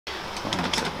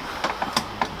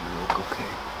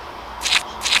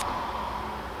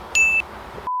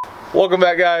Welcome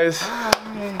back, guys. Hi.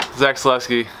 Zach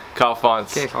Saleski, Kyle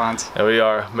Fonts. Okay, Fonts. And we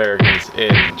are Americans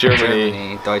in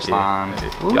Germany. Deutschland.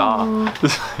 Yeah.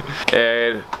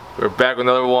 And we're back with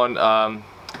another one.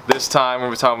 This time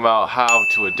we're talking about how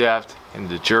to adapt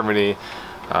into Germany.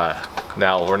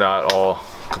 Now we're not all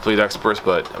complete experts,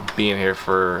 but being here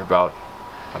for about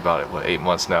what, 8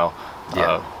 months now.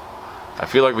 Yeah. I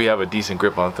feel like we have a decent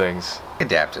grip on things.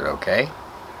 Adapted okay.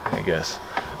 I guess.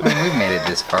 I mean, we made it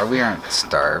this far. We aren't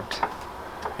starved.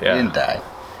 Yeah. We didn't die.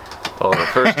 Well, the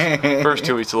first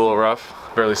 2 weeks a little rough.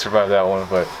 Barely survived that one,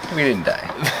 but We didn't die.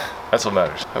 that's what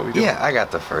matters. How we do. Yeah, I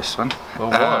got the first one. Well,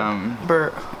 one.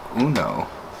 Number uno.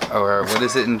 Or what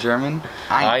is it in German?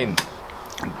 Ein.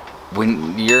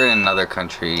 When you're in another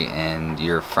country and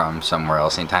you're from somewhere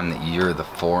else, anytime that you're the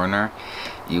foreigner,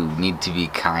 you need to be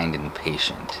kind and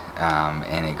patient,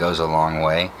 and it goes a long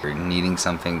way. If you're needing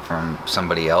something from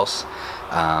somebody else,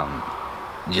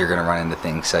 you're going to run into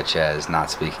things such as not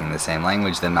speaking the same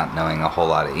language, them not knowing a whole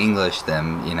lot of English,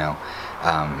 them,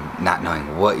 not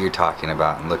knowing what you're talking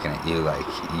about and looking at you like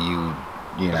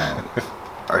you know,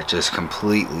 are just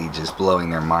completely just blowing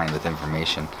their mind with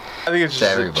information. I think it's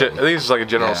just like a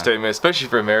general statement, especially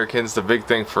for Americans. The big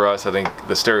thing for us, I think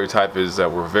the stereotype is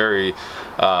that we're very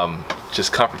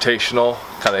just confrontational,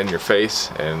 kind of in your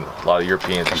face, and a lot of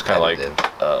Europeans are just kind of like,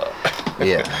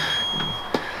 yeah.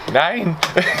 Nine.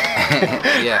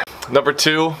 Yeah. Number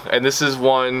 2, and this is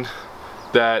one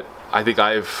that I think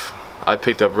I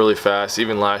picked up really fast,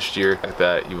 even last year,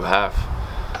 that you have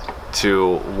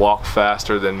to walk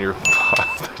faster than you're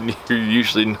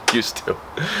usually used to,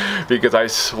 because I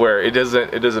swear it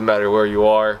doesn't matter where you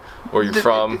are, where you're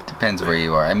from. It depends where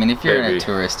you are. I mean, if you're in a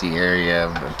touristy area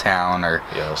of a town, or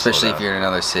especially if you're in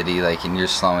another city, like, and you're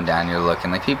slowing down, you're looking,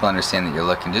 like, people understand that you're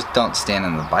looking. Just don't stand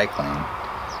in the bike lane.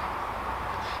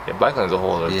 Yeah, bike lane's a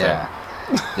whole other thing.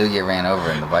 You'll get ran over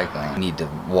in the bike lane. You need to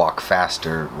walk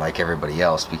faster like everybody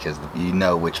else, because you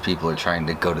know which people are trying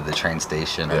to go to the train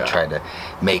station, or try to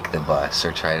make the bus,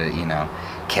 or try to,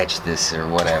 catch this or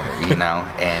whatever,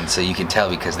 and so you can tell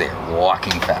because they're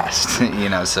walking fast,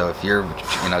 so if you're,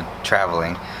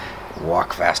 traveling,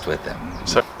 walk fast with them.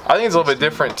 So I think it's a little bit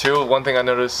different too. One thing I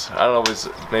noticed, I don't know, is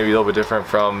maybe a little bit different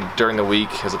from during the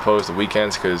week as opposed to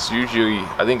weekends, because usually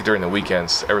I think during the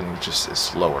weekends everything just is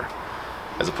slower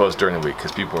as opposed to during the week,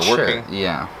 because people are working. Sure,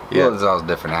 yeah. Well, there's all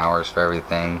different hours for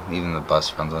everything. Even the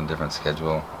bus runs on a different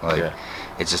schedule. Like,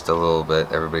 it's just a little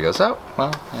bit, everybody goes, oh,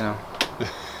 well,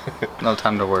 no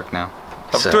time to work now.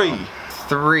 Number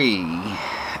 3.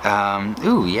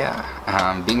 Ooh,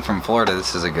 yeah. Being from Florida,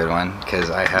 this is a good one,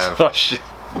 because I have... Oh, shit.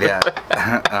 Yeah.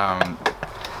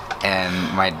 And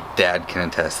my dad can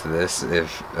attest to this.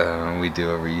 If we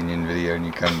do a reunion video and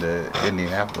you come to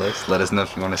Indianapolis, let us know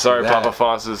if you want to see that. Sorry, Papa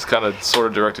Fonts is kind of sort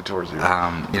of directed towards you.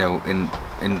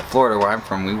 In Florida, where I'm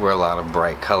from, we wear a lot of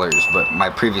bright colors. But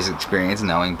my previous experience,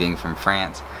 being from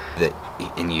France, that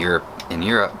in Europe,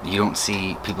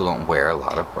 people don't wear a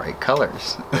lot of bright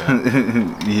colors.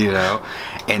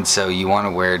 And so you want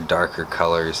to wear darker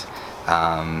colors.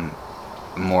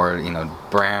 More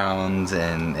browns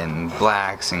and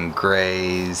blacks and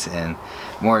grays, and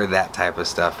more of that type of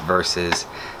stuff, versus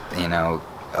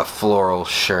a floral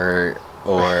shirt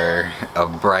or a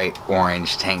bright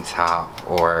orange tank top,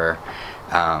 or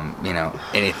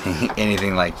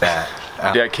anything like that.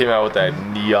 Yeah, I came out with that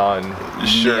neon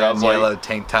shirt. Neon I was like, yellow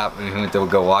tank top, and we went to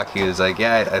go walk. He was like,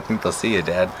 yeah, I think they'll see you,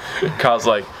 Dad. Kyle's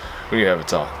like, we can have a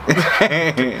talk.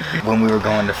 When we were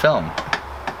going to film.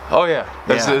 Oh yeah,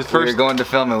 that's the first. We were going to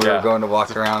film, and we were going to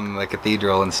walk around the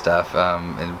cathedral and stuff,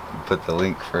 and put the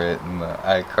link for it in the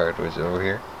iCard, which is over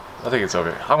here. I think it's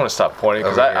over here. I'm gonna stop pointing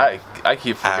because I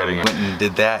keep forgetting it. Went and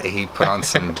did that. He put on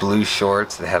some blue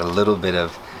shorts that had a little bit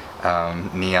of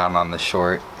neon on the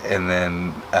short, and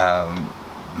then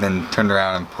turned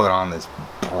around and put on this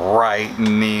bright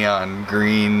neon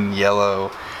green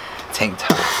yellow tank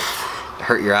top.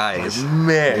 Hurt your eyes.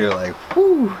 Man, you're like,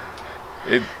 whoo.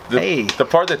 The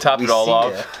part that topped it all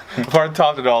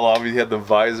off, he had the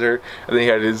visor, and then he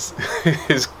had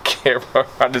his camera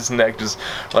around his neck, just,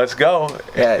 let's go.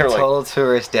 Yeah, total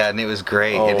tourist dad, and it was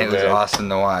great, and it was awesome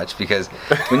to watch, because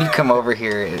when you come over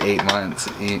here at 8 months,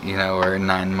 or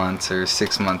 9 months, or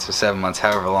 6 months, or 7 months,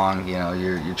 however long,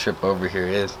 your trip over here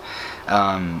is,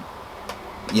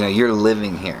 you're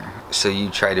living here, so you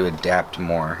try to adapt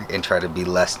more and try to be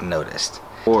less noticed.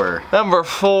 Number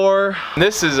 4.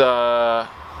 This is I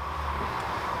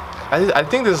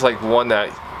think this is like one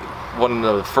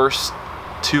of the first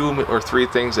 2 or 3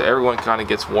 things that everyone kind of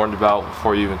gets warned about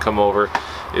before you even come over.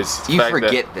 Is you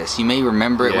forget this. You may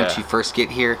remember it once you first get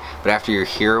here, but after you're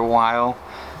here a while,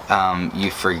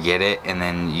 you forget it, and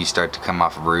then you start to come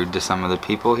off rude to some of the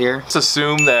people here. Just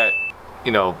assume that,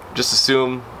 just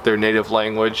assume their native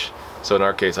language. So in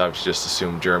our case, I would just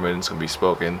assume German's gonna be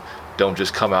spoken. Don't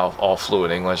just come out all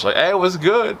fluent English like, hey, it was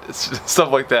good.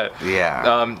 Stuff like that.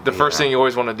 Yeah. The first thing you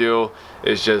always want to do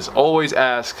is just always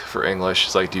ask for English.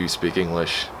 It's like, do you speak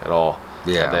English at all?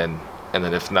 Yeah. And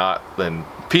then if not, then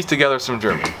piece together some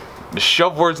German. Just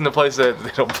shove words into places that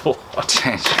they don't belong.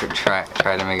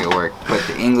 try to make it work. Put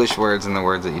the English words in the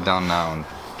words that you don't know and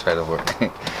try to work.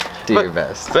 Do your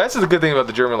best. But that's the good thing about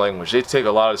the German language. They take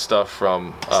a lot of stuff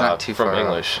from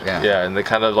English. Yeah. And they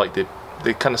kind of like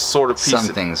they kind of sort of piece some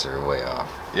things are way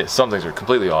off. Yeah, some things are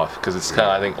completely off because it's kind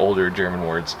of, I think, older German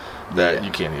words that you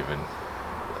can't even,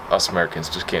 us Americans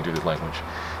just can't do the language.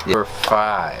 Number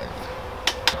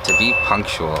 5, to be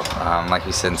punctual. Like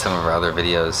we said in some of our other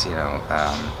videos,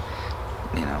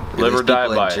 live or die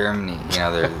by Germany,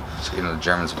 the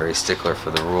Germans are very stickler for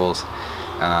the rules,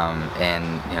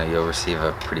 and you'll receive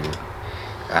a pretty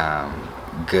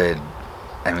good.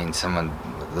 I mean,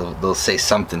 they'll say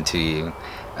something to you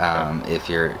if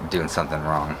you're doing something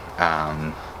wrong,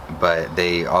 but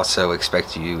they also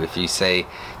expect you, if you say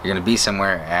you're gonna be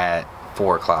somewhere at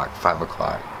 4 o'clock, 5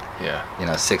 o'clock,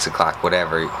 6 o'clock,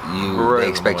 whatever, they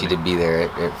expect you to be there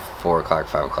at 4 o'clock,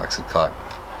 5 o'clock, 6 o'clock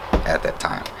at that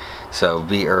time. So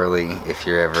be early if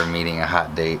you're ever meeting a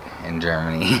hot date in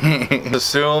Germany.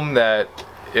 Assume that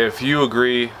if you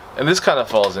agree, and this kind of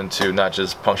falls into not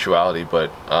just punctuality, but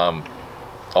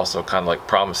also kind of like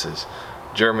promises.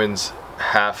 Germans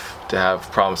have to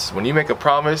have promises. When you make a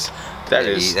promise,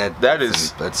 that's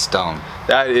stone.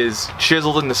 That is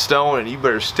chiseled in the stone, and you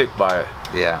better stick by it.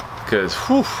 Yeah. Because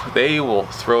they will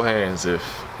throw hands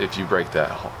if you break that.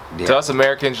 Yeah. To us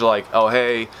Americans, you're like, oh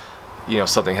hey,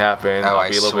 something happened. Oh, I'll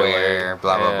be a little swear, bit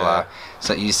blah blah blah.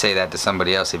 So you say that to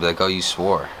somebody else, they'd be like, oh, you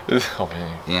swore. Oh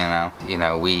man.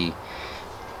 We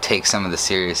take some of the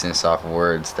seriousness off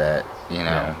words that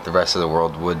the rest of the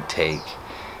world would take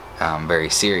very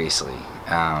seriously.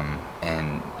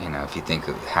 And if you think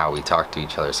of how we talk to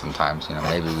each other sometimes,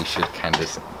 maybe we should kind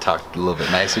of talk a little bit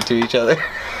nicer to each other.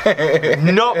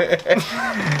 Nope.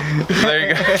 There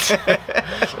you guys. There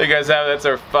you guys have it. That's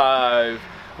our 5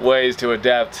 ways to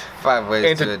adapt. 5 ways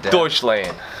into to adapt.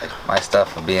 Deutschland. My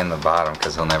stuff will be in the bottom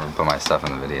because he'll never put my stuff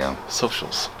in the video.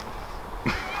 Socials.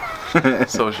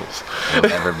 Socials. It'll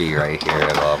never be right here.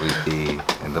 It'll always be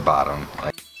in the bottom.